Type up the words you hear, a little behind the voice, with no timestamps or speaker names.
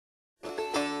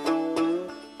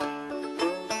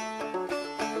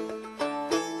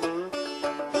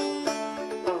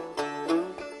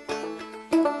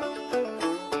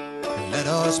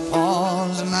us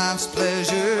pause in life's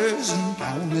pleasures and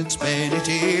count its many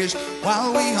tears,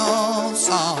 while we all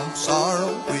solve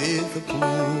sorrow with a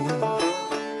pool.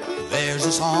 There's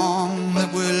a song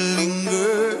that will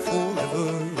linger forever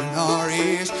in our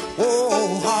ears.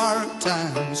 Oh, hard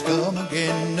times come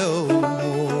again no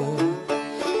more.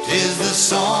 'Tis the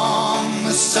song,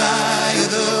 the sigh of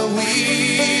the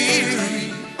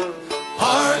weary.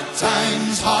 Hard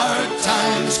times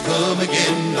come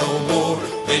again no more.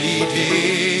 Many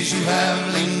days you have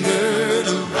lingered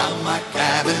around my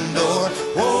cabin door.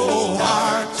 Oh,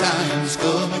 hard times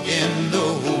come again no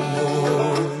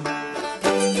more.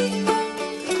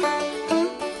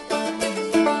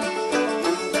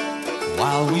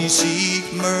 While we seek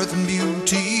mirth and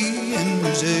beauty and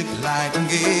music light and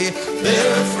gay, there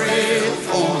are frail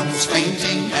forms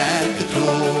fainting at the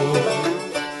door.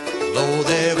 Though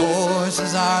their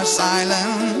voices are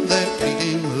silent, their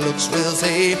pleading looks will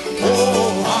say,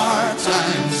 oh, hard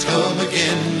times come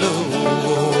again no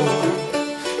more.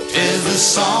 'Tis the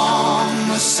song,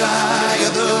 the sigh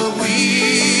of the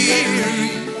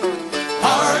weary.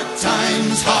 Hard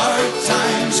times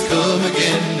come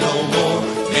again no more.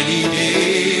 Many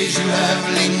days you have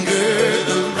lingered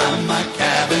around my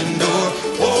cabin door.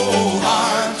 Oh,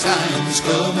 hard times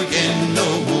come again no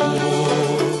more.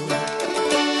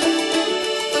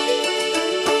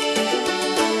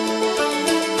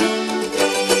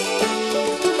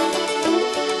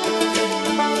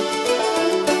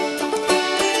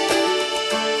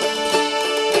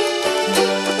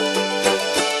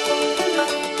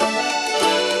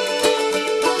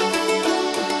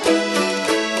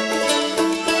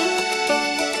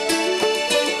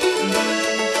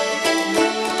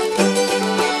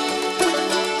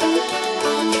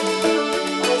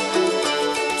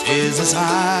 Tis a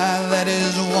sigh that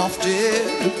is wafted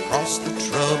across the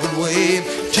troubled wave.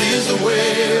 'Tis a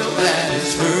wail that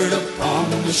is heard upon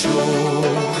the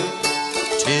shore.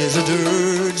 'Tis a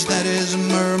dirge that is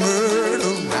murmured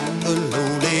around the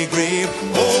lowly grave.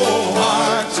 Oh,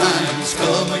 hard times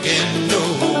come again no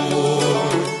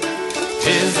more.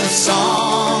 'Tis the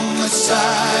song, the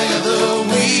sigh of the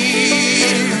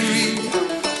weary.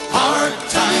 Hard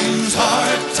times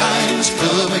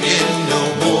come again no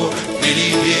more. Many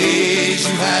days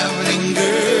you have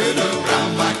lingered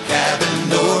around my cabin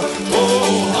door.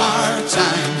 Oh, hard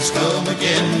times come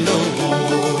again no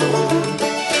more.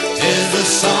 'Tis the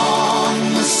song,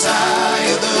 the sigh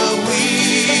of the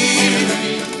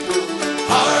weary.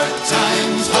 Hard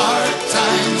times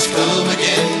come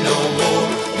again no more.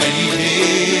 Many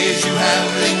days you have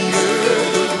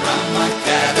lingered around my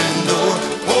cabin door.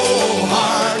 Oh,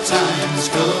 hard times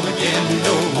come again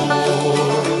no more.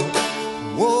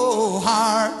 Oh,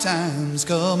 hard times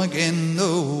come again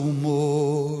no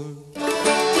more.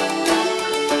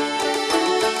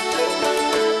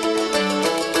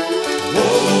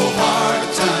 Oh, hard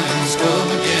times come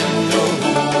again no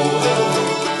more.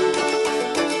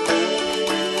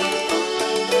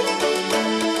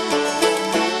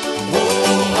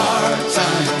 Oh, hard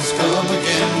times come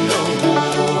again no more.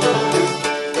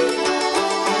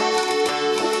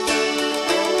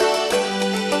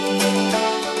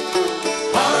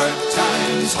 Hard